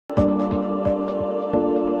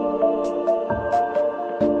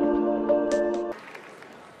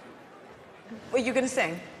going to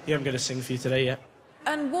sing? Yeah, I'm going to sing for you today, yeah.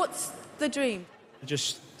 And what's the dream?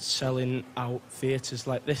 Just selling out theatres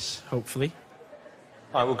like this, hopefully.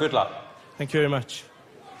 All right, well, good luck. Thank you very much.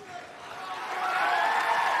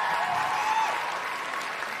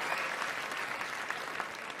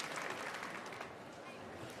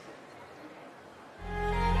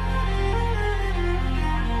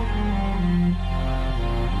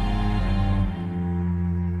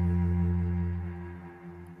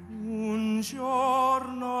 Un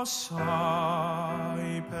giorno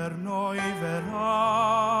sai per noi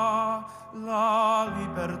verrà la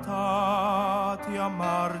libertà di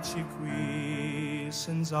amarci qui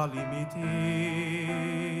senza limiti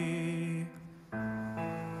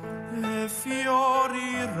e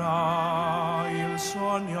fiorirà il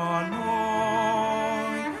sogno a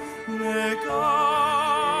noi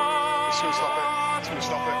legato si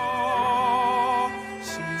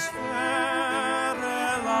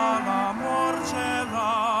sferrerà l'amor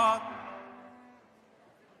gelato.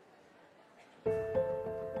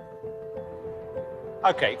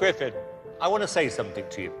 OK, Griffin, I want to say something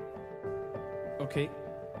to you. OK.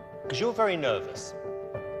 Because you're very nervous.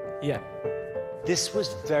 Yeah. This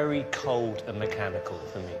was very cold and mechanical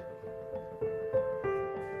for me.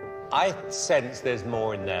 I sense there's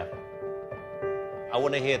more in there. I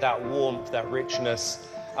want to hear that warmth, that richness.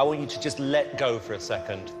 I want you to just let go for a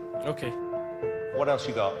second. OK. What else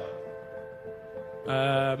you got?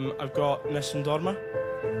 I've got Nessun Dorma.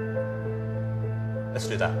 Let's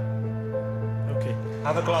do that. OK.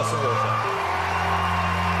 Have a glass of water.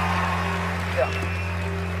 Yeah.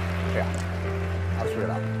 Yeah. I'll screw it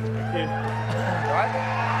up. Thank you. All right?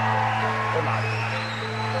 Good lad.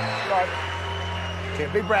 All right. Take a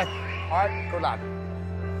big breath. All right? Good lad.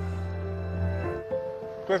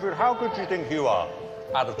 Griffin, how good do you think you are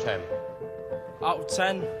out of 10? Out of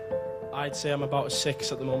 10, I'd say I'm about a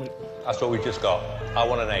 6 at the moment. That's what we just got. I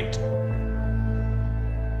want an 8.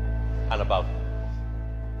 And above.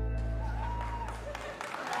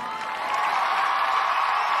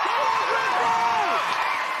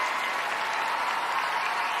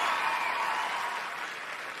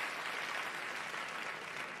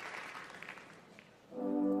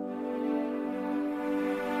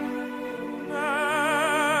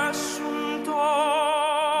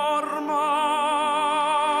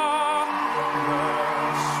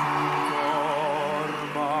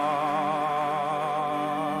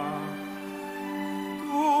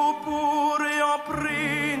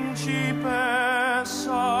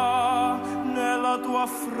 Principessa nella tua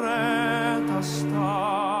fredda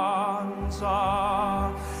stanza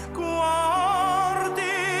guardi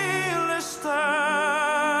le stelle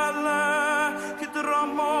che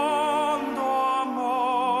tramondo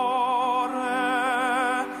amore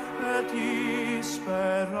e di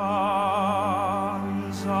speranza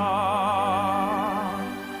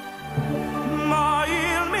ma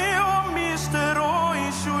il mio mistero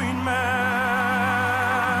in su in me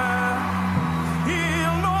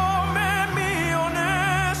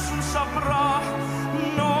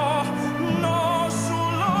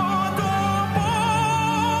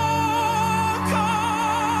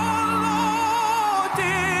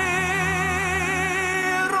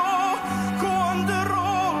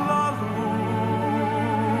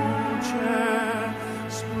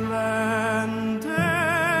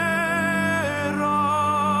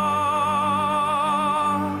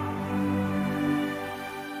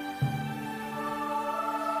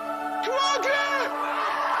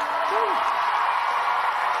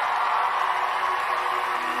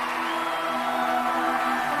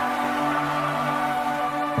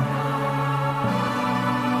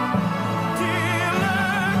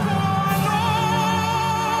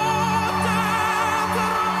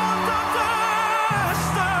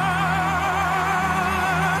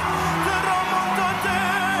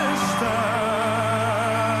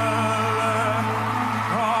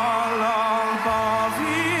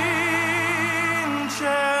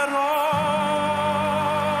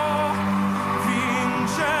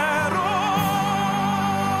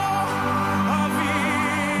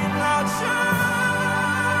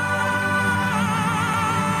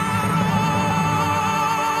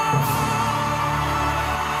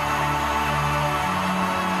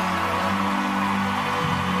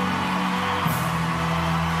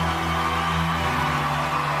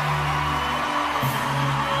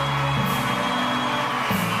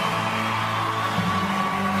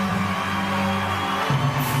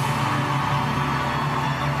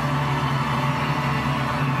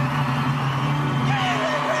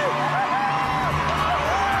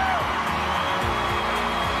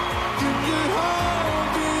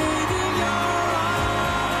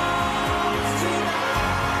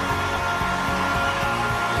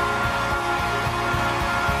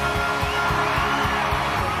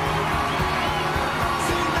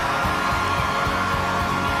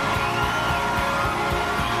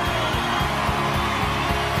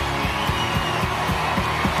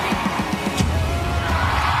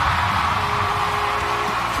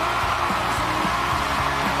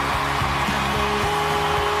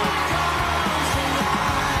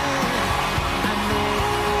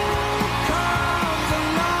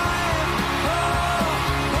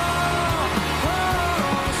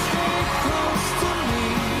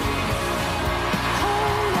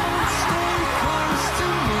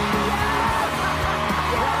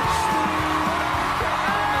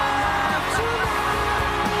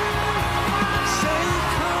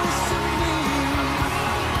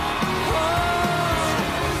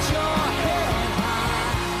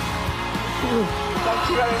Thank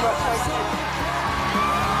you very much. Thank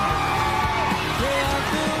you.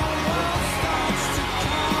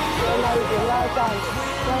 Amazing, well done.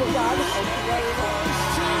 Well done. Thank you very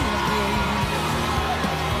much.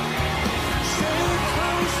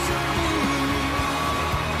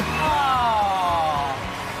 Oh,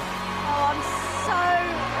 I'm so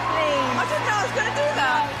pleased. I didn't know I was going to do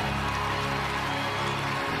that.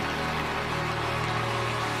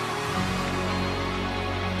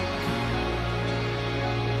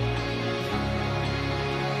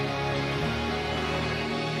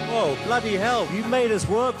 Whoa, bloody hell, you made us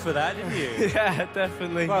work for that, didn't you? Yeah,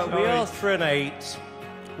 definitely. Well, we Sorry. asked for an 8,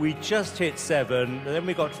 we just hit 7, and then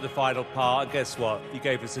we got to the final part, and guess what? You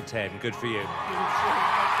gave us a 10. Good for you.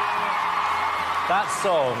 That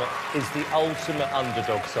song is the ultimate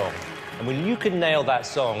underdog song. And when you can nail that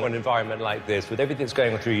song in an environment like this, with everything that's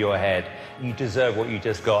going through your head, you deserve what you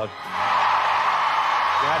just got.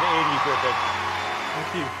 You had it in, you did it.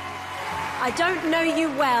 Thank you. I don't know you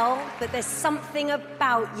well, but there's something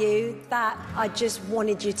about you that I just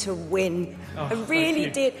wanted you to win. Oh, I really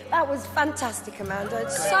thank you. did. That was fantastic, Amanda.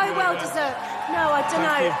 It's so well deserved. No, I don't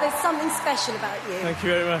Thank know. you. There's something special about you. Thank you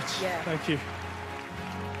very much. Yeah. Thank you.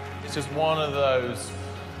 It's just one of those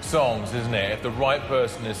songs, isn't it? If the right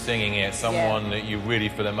person is singing it, someone that you really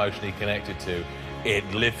feel emotionally connected to, it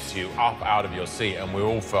lifts you up out of your seat, and we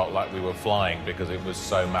all felt like we were flying because it was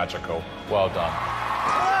so magical. Well done.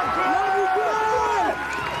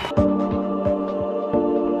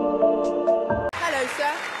 Hello,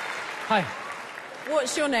 sir. Hi,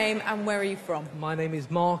 What's your name and where are you from? my name is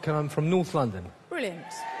Mark and I'm from North London. Brilliant.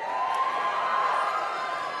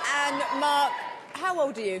 And Mark, how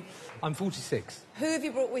old are you? I'm 46. Who have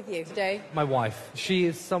you brought with you today? My wife, she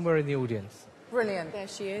is somewhere in the audience. Brilliant. There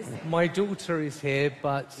she is. My daughter is here,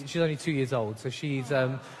 but she's only 2 years old, so she's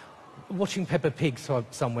watching Peppa Pig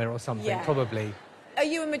somewhere or something, Yeah. probably. Are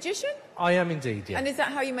you a magician? I am indeed, yeah. And is that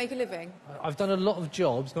how you make a living? I've done a lot of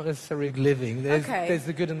jobs, not necessarily living. There's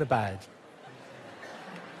the good and the bad.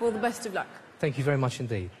 Well, the best of luck. Thank you very much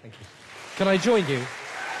indeed. Thank you. Can I join you?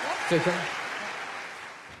 It's okay.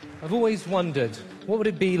 I've always wondered, what would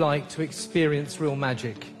it be like to experience real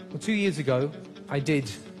magic? Well, 2 years ago, I did,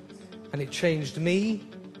 and it changed me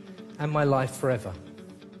and my life forever.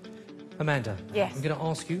 Amanda, Yes. I'm going to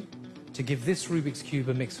ask you to give this Rubik's Cube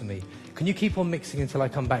a mix for me. Can you keep on mixing until I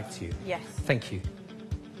come back to you? Yes. Thank you.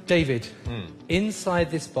 David, inside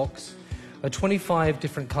this box are 25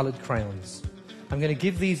 different coloured crayons. I'm going to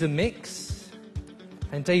give these a mix,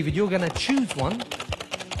 and David, you're going to choose one,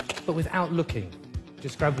 but without looking.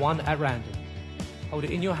 Just grab one at random. Hold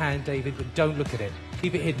it in your hand, David, but don't look at it.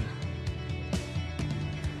 Keep it hidden.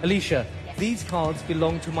 Alicia, these cards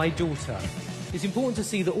belong to my daughter. It's important to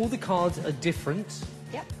see that all the cards are different.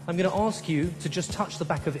 Yep. I'm going to ask you to just touch the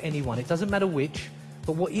back of any one. It doesn't matter which,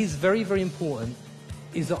 but what is very, very important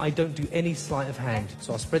is that I don't do any sleight of hand.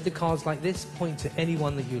 So I'll spread the cards like this, point to any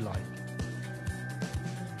one that you like.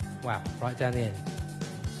 Wow, right down the end.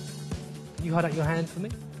 Can you hold out your hand for me?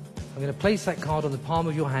 I'm going to place that card on the palm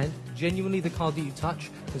of your hand, genuinely the card that you touch.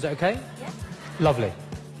 Is that okay? Yes. Lovely.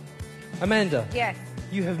 Amanda, Yes.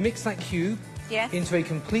 you have mixed that cube Yes. into a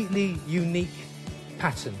completely unique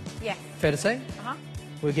pattern. Yes. Fair to say? Uh-huh.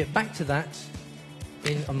 We'll get back to that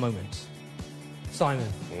in a moment. Simon,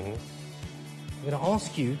 I'm going to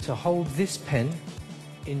ask you to hold this pen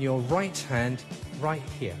in your right hand right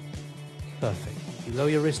here. Perfect. You lower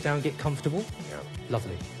your wrist down, get comfortable. Yeah.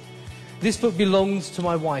 Lovely. This book belongs to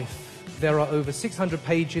my wife. There are over 600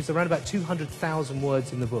 pages, around about 200,000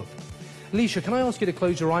 words in the book. Alicia, can I ask you to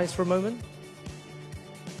close your eyes for a moment?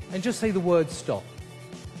 And just say the word stop.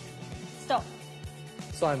 Stop.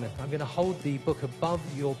 Simon, I'm going to hold the book above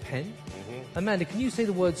your pen. Amanda, can you say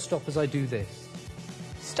the word stop as I do this?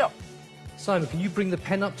 Stop. Simon, can you bring the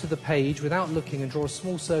pen up to the page without looking and draw a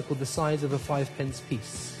small circle the size of a 5-pence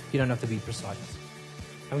piece? You don't have to be precise.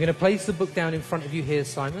 I'm going to place the book down in front of you here,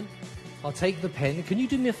 Simon. I'll take the pen. Can you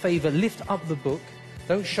do me a favour? Lift up the book.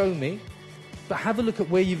 Don't show me, but have a look at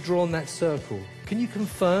where you've drawn that circle. Can you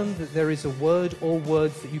confirm that there is a word or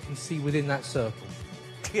words that you can see within that circle?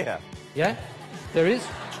 Yeah. Yeah? There is?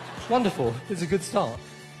 Wonderful. It's a good start.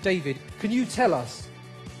 David, can you tell us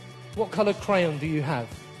what colour crayon do you have?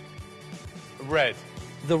 Red.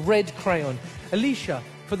 The red crayon. Alicia,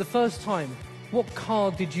 for the first time, what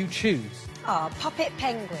card did you choose? Ah, puppet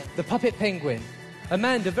penguin. The puppet penguin.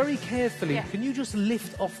 Amanda, very carefully, Yeah. can you just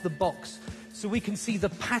lift off the box so we can see the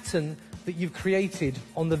pattern that you've created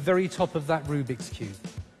on the very top of that Rubik's Cube?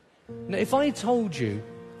 Now, if I told you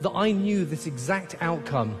that I knew this exact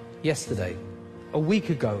outcome yesterday, a week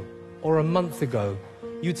ago, or a month ago,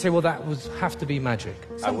 you'd say, well, that would have to be magic.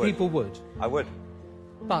 Some people would. I would.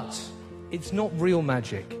 But it's not real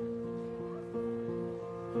magic.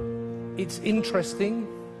 It's interesting,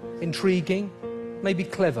 intriguing, maybe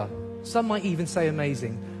clever. Some might even say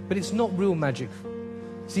amazing, but it's not real magic.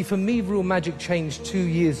 See, for me, real magic changed 2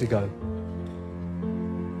 years ago.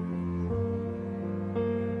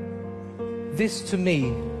 This, to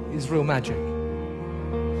me, is real magic.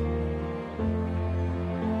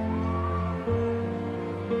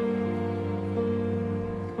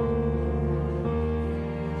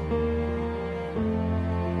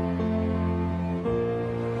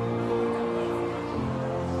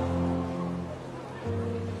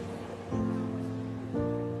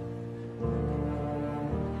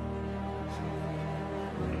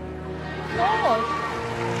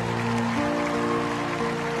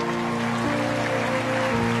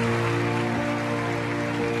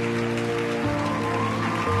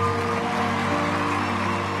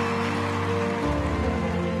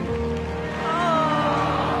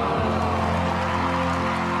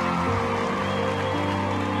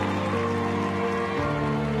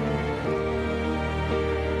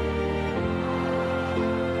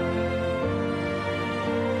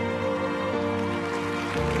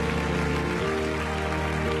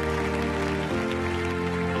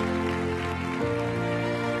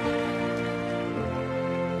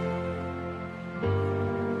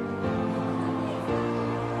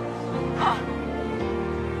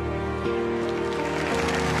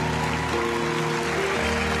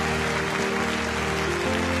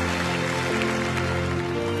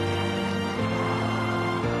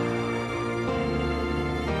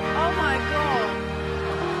 Oh my God.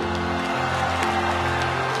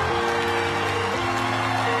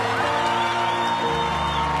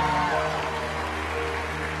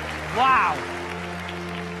 Wow!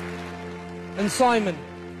 And Simon,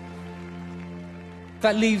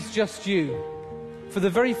 that leaves just you. For the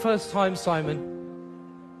very first time, Simon,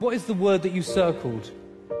 what is the word that you circled?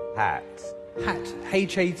 Hat. Hat.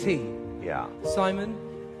 H-A-T. Yeah. Simon,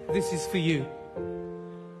 this is for you.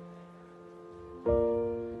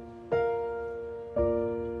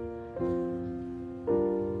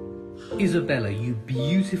 Isabella, you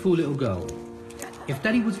beautiful little girl. If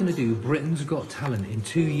Daddy was going to do Britain's Got Talent in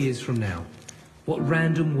 2 years from now, what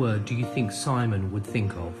random word do you think Simon would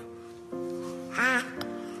think of? Hat.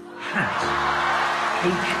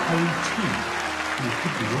 H-A-T. You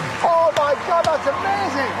could be right. Oh my God, that's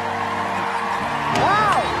amazing!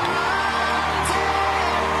 Wow!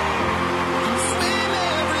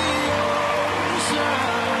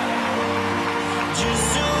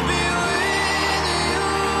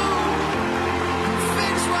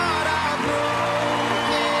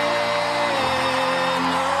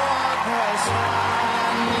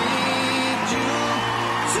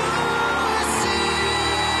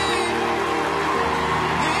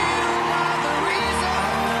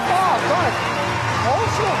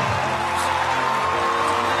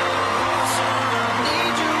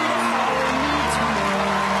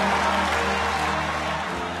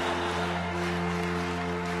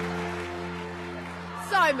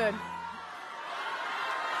 Simon.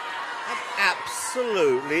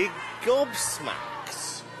 Absolutely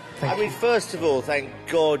gobsmacked. Thank I mean, you. first of all, thank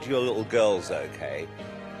God your little girl's okay.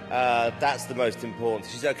 That's the most important.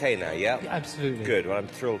 She's okay now, yeah? Yeah, absolutely. Good, well, I'm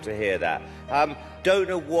thrilled to hear that. Don't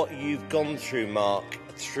know what you've gone through, Mark,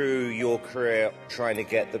 through your career trying to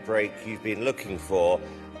get the break you've been looking for.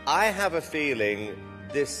 I have a feeling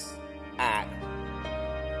this act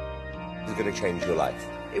is going to change your life.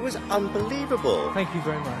 It was unbelievable. Thank you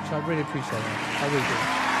very much. I really appreciate that. I really do.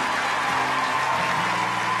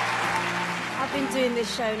 I've been doing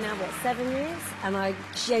this show now, what, 7 years? And I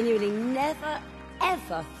genuinely never,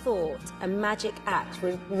 ever thought a magic act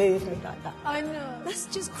would move me like that. I know. That's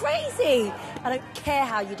just crazy. I don't care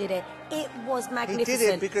how you did it. It was He magnificent.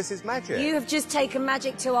 did it because it's magic. You have just taken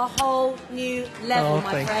magic to a whole new level, Oh,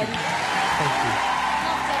 my thank friend. you. Thank you.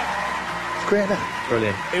 It's great, isn't it?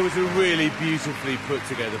 Brilliant. It was a really beautifully put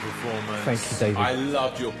together performance. Thank you, David. I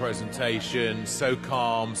loved your presentation. So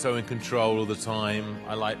calm, so in control all the time.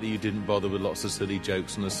 I like that you didn't bother with lots of silly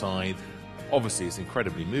jokes on the side. Obviously, it's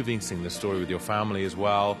incredibly moving, seeing the story with your family as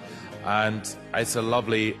well. And it's a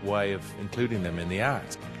lovely way of including them in the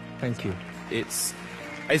act. Thank you. It's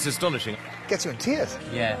astonishing. Gets you in tears.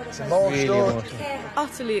 Yeah. It's a moral Really story. emotional.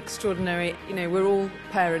 Utterly extraordinary. You know, we're all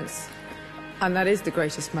parents, and that is the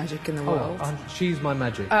greatest magic in the world. Oh, she's my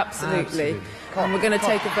magic. Absolutely. And we're going to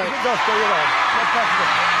take a vote. Just go, you're on. No pressure.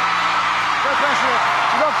 No pressure.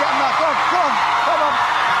 You're not getting that. Come on.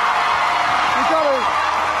 You got to.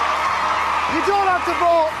 You don't have to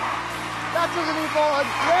vote. That doesn't important.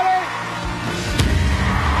 Ready?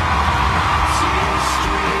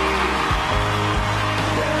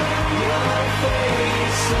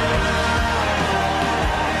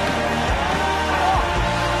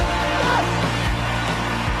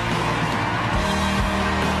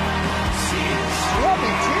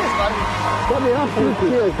 What the absolute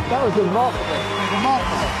cheers. That was remarkable.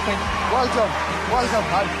 Remarkable. Well done. Well done,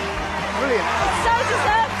 man. Brilliant. So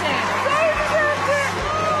deserved it. So deserved it.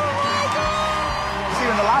 Oh my God. See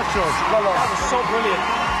you in the live shows. Well done. That was so brilliant.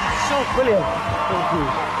 So brilliant. Thank you.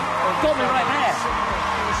 It got me right there.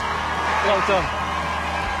 Well done.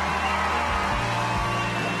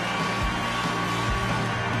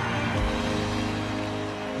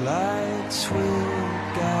 Lights will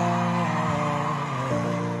guide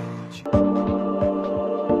you.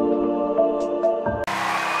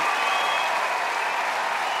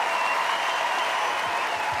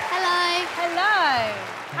 Hello. Hello.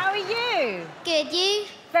 How are you? Good, you?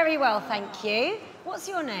 Very well, thank you. What's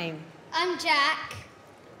your name? I'm Jack.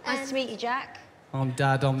 Nice to meet you, Jack. I'm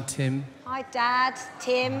Dad, I'm Tim. Hi, Dad.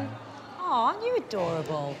 Tim. Oh, aren't you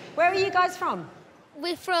adorable? Where are you guys from?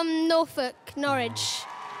 We're from Norfolk, Norwich.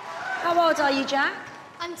 How old are you, Jack?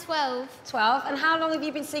 I'm 12. 12. And how long have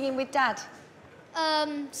you been singing with Dad?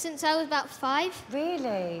 Since I was about 5.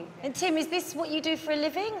 Really? And Tim, is this what you do for a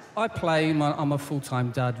living? I play. I'm a full-time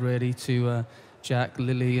dad, really, to Jack,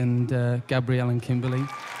 Lily, and Gabrielle and Kimberly.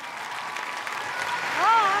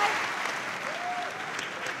 Hi.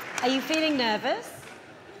 Are you feeling nervous?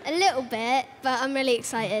 A little bit, but I'm really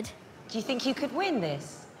excited. Do you think you could win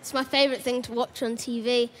this? It's my favourite thing to watch on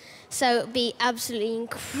TV, so it would be absolutely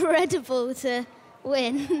incredible to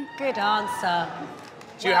win. Good answer.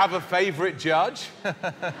 Do you have a favourite judge? I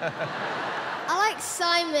like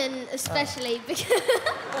Simon especially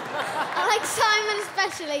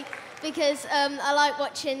because I like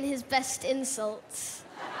watching his best insults.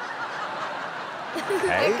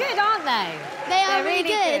 They're good, aren't they? They are They're really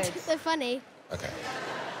good. good. They're funny. OK.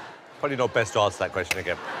 Probably not best to answer that question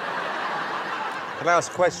again. Can I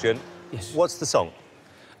ask a question? Yes. What's the song?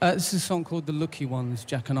 This is a song called The Lucky Ones.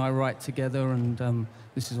 Jack and I write together, and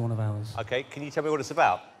this is one of ours. OK, can you tell me what it's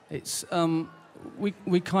about? It's,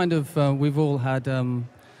 we kind of, we've all had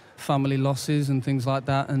family losses and things like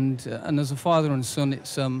that, and as a father and son,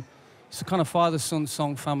 it's a kind of father-son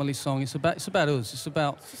song, family song. It's about us. It's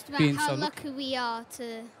about being how so lucky we are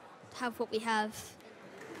to have what we have.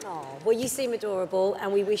 Oh, well, you seem adorable,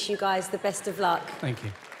 and we wish you guys the best of luck. Thank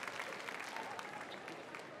you.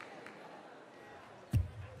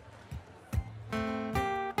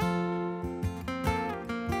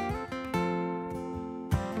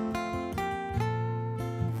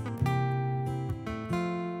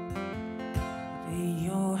 Lay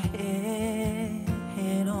your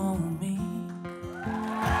head on me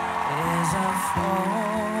as I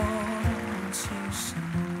fall to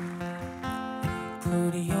sleep.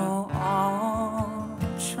 Put your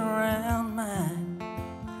arms around mine.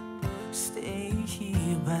 Stay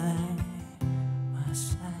here by my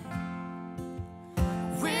side.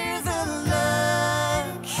 We're the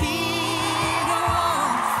lucky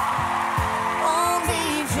ones, only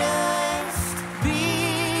just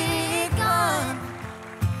begun.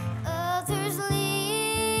 Others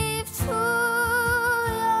leave too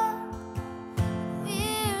young.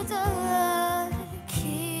 We're the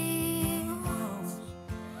lucky ones.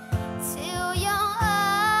 Till your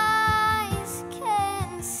eyes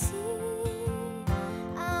can see,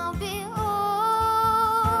 I'll be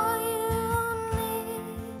all you need.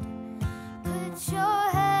 Put your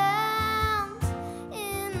hands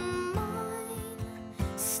in mine.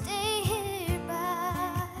 Stay here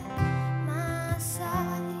by my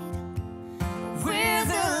side. We're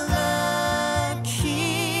the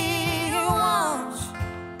lucky ones,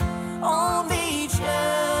 only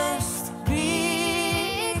just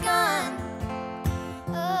begun.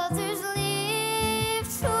 Others leave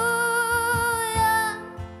too young.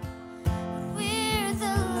 We're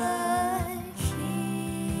the lucky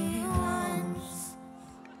ones.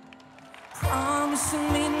 Promising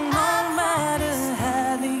me no matter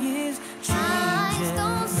how the years Eyes change.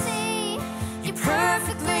 don't see. You're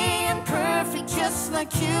perfectly imperfect, just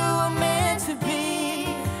like you were meant to be.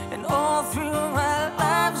 And all through our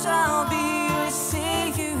lives, I'll be yours.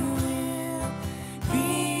 Say you will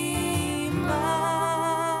be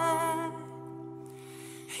mine.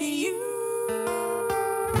 You.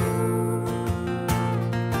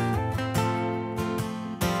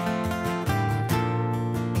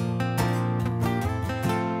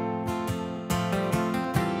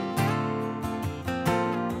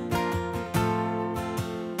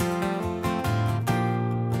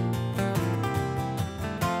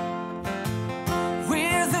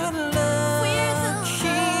 We're the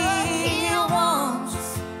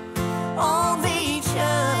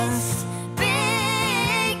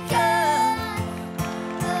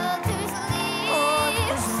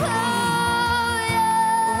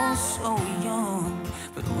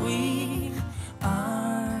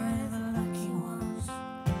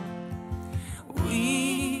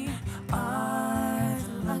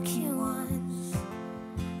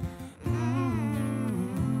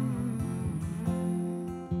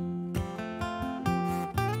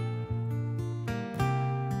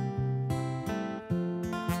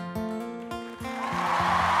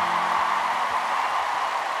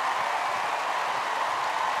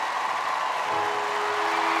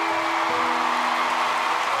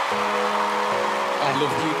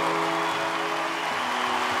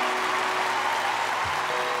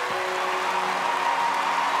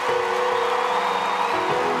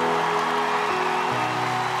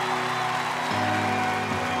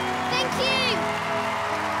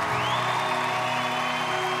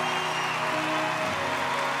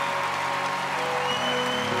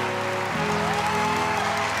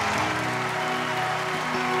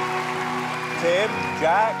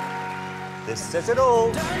Jack. This says it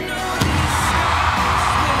all.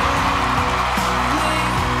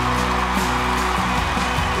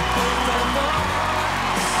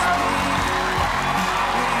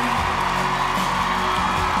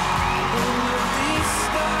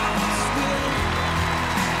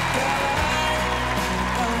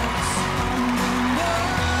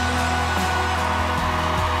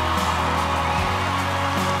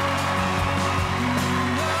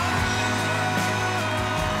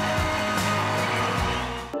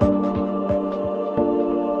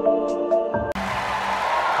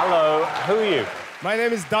 Hello, who are you? My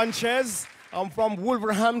name is Donchez. I'm from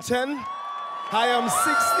Wolverhampton. I am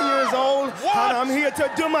 60 years old, and I'm here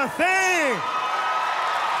to do my thing.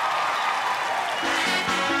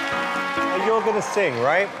 And you're going to sing,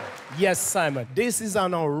 right? Yes, Simon. This is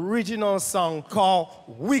an original song called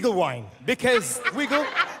Wiggle Wine. Because wiggle...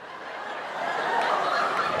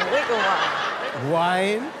 Wiggle wine.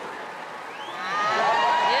 Wine.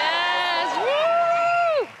 Yes,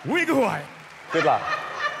 woo! Wiggle wine. Good luck.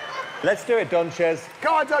 Let's do it, Donchez.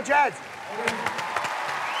 Come on, Donchez.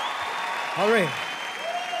 All right.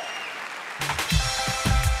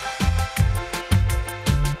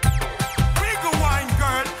 Wiggle wine,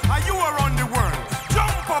 girl, are you around the world?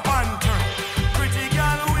 Jump up and turn. Pretty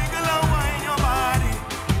girl, wiggle and wine your body.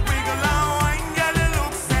 Wiggle and wine, girl, you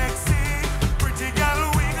look sexy. Pretty girl,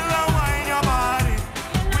 wiggle and wine your body.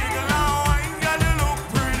 Wiggle and wine, girl, you look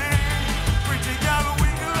pretty. Pretty girl,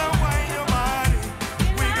 wiggle and wine your body.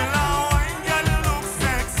 Wiggle and wine, girl, you look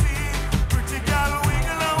sexy. Pretty girl,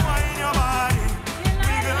 wiggle and wine your body.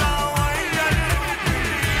 Wiggle and wine, girl, you look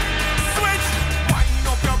pretty. Switch, wind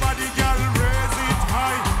up your body, girl, raise it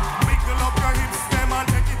high. Wiggle up your hips, them and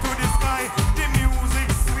take it to the sky. The music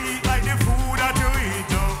sweet like the food that you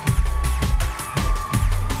eat up.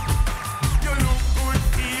 You look good,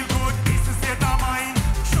 feel good, it's a state of mind.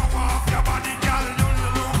 Show off your body, girl, you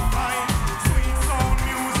look fine. Sweet sound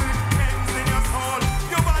music, cleansing your soul.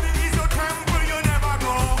 Your body is your temple, you never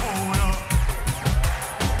grow old.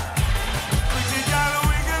 Pretty girl,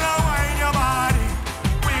 wiggle and wine your body.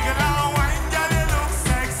 Wiggle and wine, girl, you look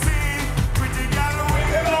sexy. Pretty girl,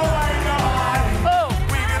 wiggle and wine your body.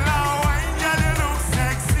 Wiggle and wine, girl, you look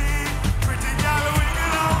sexy. Pretty girl,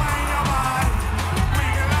 wiggle and wine your body.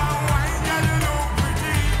 Wiggle and wine, girl, you look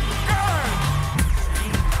pretty. Girl.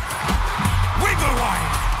 Wiggle wine.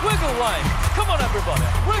 Wiggle wine. Come on, everybody.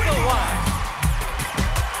 Wiggle wine.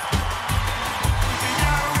 Pretty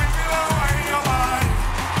girl, wiggle and wine your body.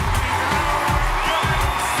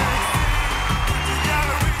 Pretty girl,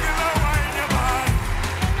 wiggle and wine your body.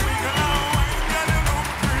 Wiggle and wine, girl, you look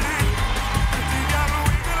pretty. Pretty girl,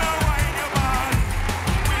 wiggle and wine your body.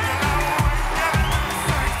 Wiggle and wine, girl, you look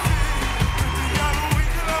sexy. Pretty girl,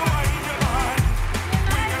 wiggle and wine your body.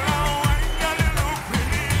 Wiggle and wine, girl, you look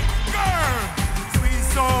pretty. Girl, sweet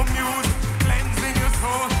soul music, cleansing your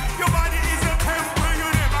soul. Your body is a temple, you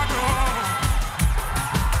never grow.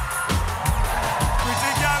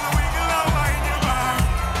 Pretty girl, wiggle and wine your body.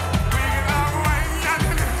 Wiggle and wine, girl,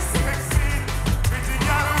 you look sexy. Pretty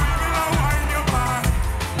girl, wiggle and wine your body.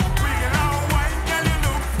 Wiggle and wine, girl, you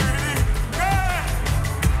look pretty. Girl.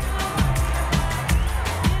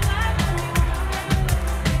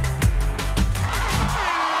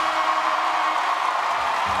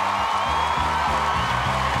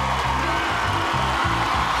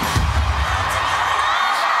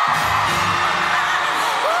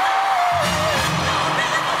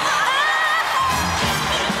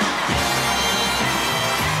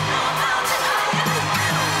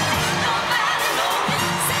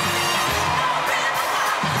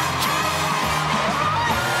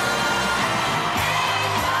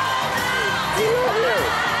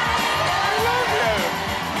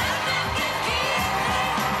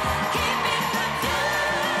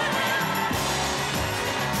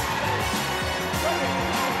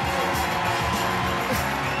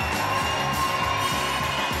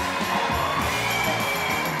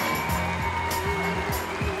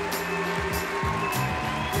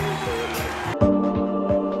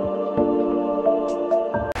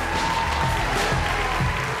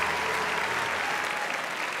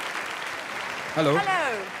 Hello.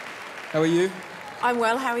 Hello. How are you? I'm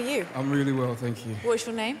well, how are you? I'm really well, thank you. What's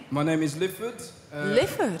your name? My name is Lifford.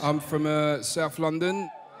 Lifford? I'm from South London.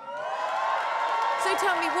 So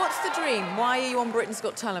tell me, what's the dream? Why are you on Britain's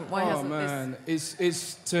Got Talent? Why hasn't man, it's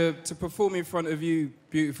to perform in front of you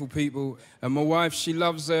beautiful people. And my wife, she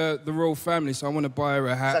loves the royal family, so I want to buy her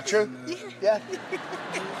a hat. Is that true? Yeah.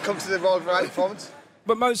 Come to the Royal Variety performance.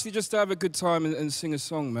 But mostly just to have a good time and sing a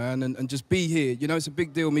song, man, and just be here. You know, it's a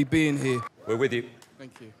big deal, me being here. We're with you.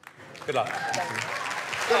 Thank you. Good luck.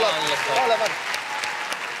 Good luck. Bye, Lemon.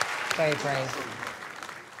 Very brave.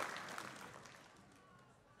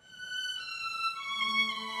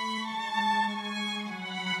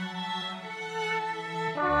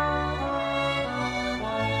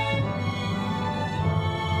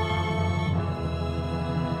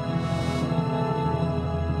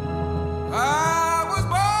 I was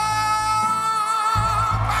born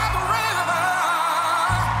by the river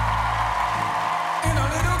in a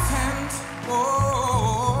little tent.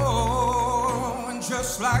 Oh, and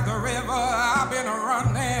just like the river, I've been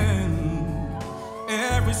running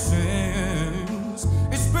ever since.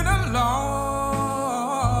 It's been a long,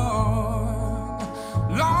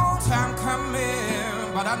 long time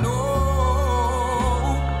coming, but I know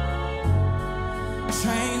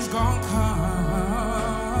change gonna come.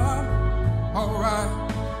 All right.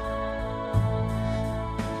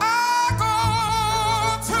 I go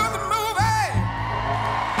to the movie.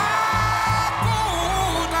 I go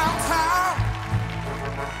downtown.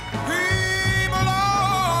 People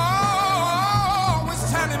always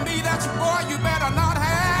telling me that boy, you better not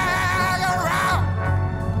hang around.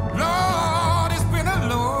 Lord, it's been a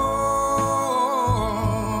long,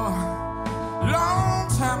 long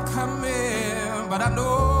time coming, but I know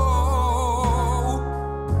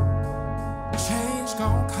change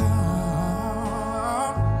gonna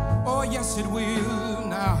come. Oh, yes, it will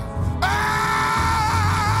now. Oh,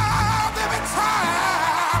 there been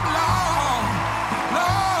time long,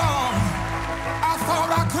 long. I thought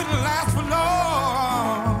I couldn't last for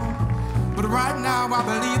long, but right now I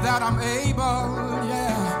believe that I'm able,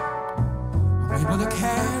 yeah, I'm able to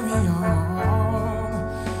carry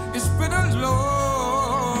on. It's been a long,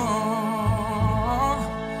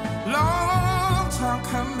 long time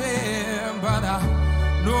coming, but I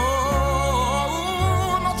know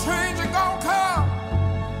no change is gonna come.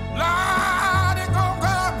 Lord, it's gonna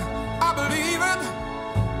come. I believe it.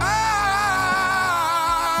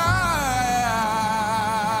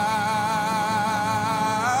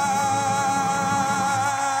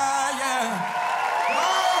 Yeah.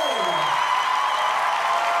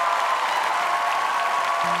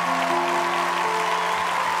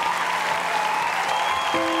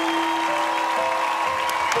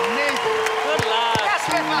 Good lad. That's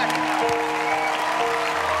it, man.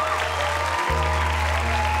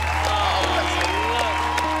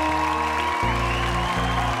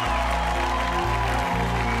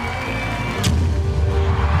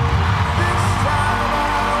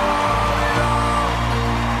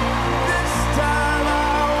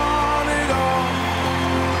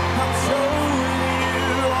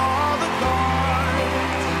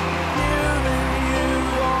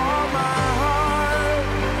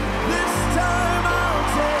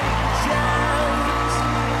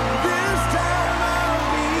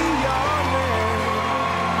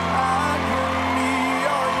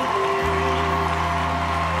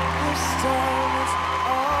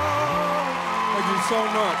 Thank you so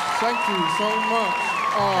much. Thank you so much.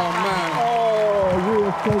 Oh, man. Oh, you're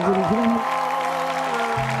a pleasure.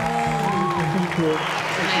 Thank you.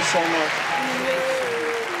 Thank you so much.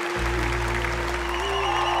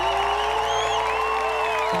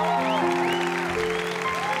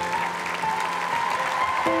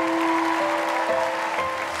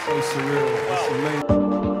 So surreal. It's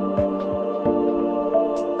amazing.